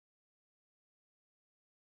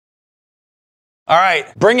All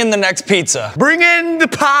right, bring in the next pizza. Bring in the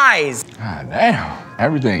pies. God damn,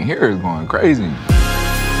 everything here is going crazy.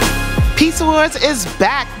 Pizza Wars is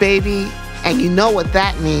back, baby. And you know what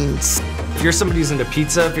that means. If you're somebody who's into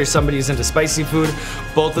pizza, if you're somebody who's into spicy food,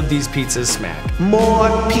 both of these pizzas smack. More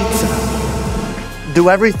pizza. Do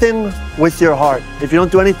everything with your heart. If you don't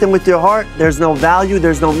do anything with your heart, there's no value,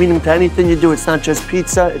 there's no meaning to anything you do. It's not just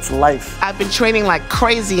pizza, it's life. I've been training like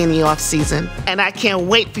crazy in the off season, and I can't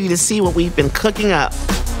wait for you to see what we've been cooking up.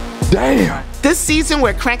 Damn. This season,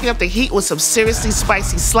 we're cranking up the heat with some seriously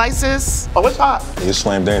spicy slices. Oh, it's hot. You're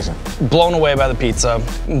slam dancing. Blown away by the pizza.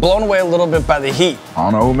 Blown away a little bit by the heat. I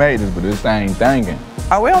don't know who made this, but this thing thinking.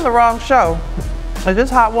 Are we on the wrong show? Is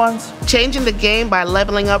this Hot Ones? Changing the game by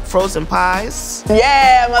leveling up frozen pies.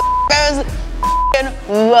 Yeah, motherfuckers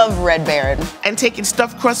love Red Baron. And taking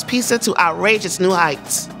stuffed crust pizza to outrageous new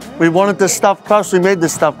heights. We wanted the stuffed crust, we made the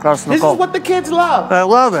stuffed crust, Nicole. This is what the kids love. I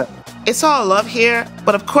love it. It's all love here,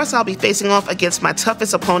 but of course I'll be facing off against my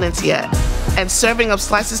toughest opponents yet. And serving up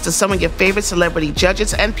slices to some of your favorite celebrity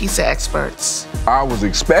judges and pizza experts. I was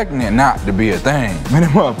expecting it not to be a thing. Man,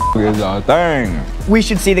 that motherfucker is a thing. We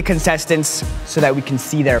should see the contestants so that we can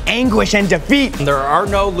see their anguish and defeat. There are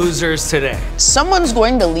no losers today. Someone's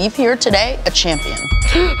going to leave here today a champion.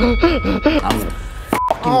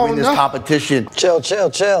 Win this competition. Chill,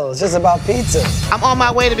 chill, chill. It's just about pizza. I'm on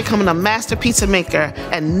my way to becoming a master pizza maker,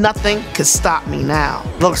 and nothing can stop me now.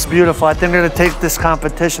 Looks beautiful. I think we're gonna take this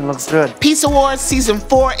competition. Looks good. Pizza Wars Season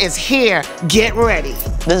 4 is here. Get ready.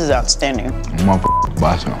 This is outstanding. Motherfucker,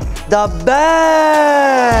 buy some. The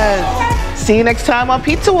best! See you next time on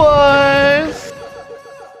Pizza Wars.